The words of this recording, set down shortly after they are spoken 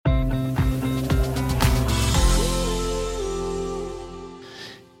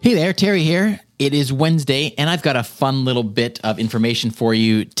Hey there, Terry here. It is Wednesday, and I've got a fun little bit of information for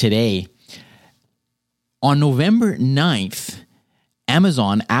you today. On November 9th,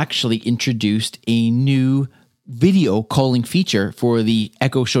 Amazon actually introduced a new video calling feature for the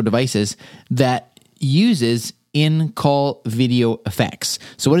Echo Show devices that uses in-call video effects.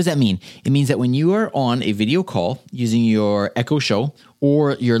 So what does that mean? It means that when you are on a video call using your Echo Show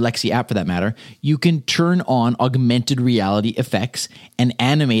or your Lexi app for that matter, you can turn on augmented reality effects and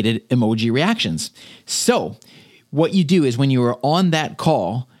animated emoji reactions. So what you do is when you are on that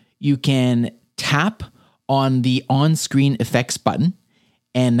call, you can tap on the on-screen effects button,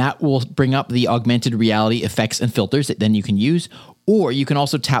 and that will bring up the augmented reality effects and filters that then you can use. Or you can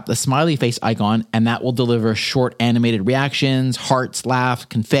also tap the smiley face icon, and that will deliver short animated reactions, hearts, laughs,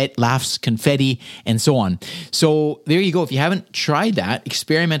 confetti, and so on. So there you go. If you haven't tried that,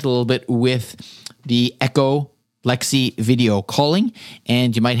 experiment a little bit with the Echo Lexi video calling,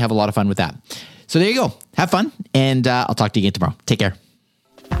 and you might have a lot of fun with that. So there you go. Have fun, and I'll talk to you again tomorrow. Take care.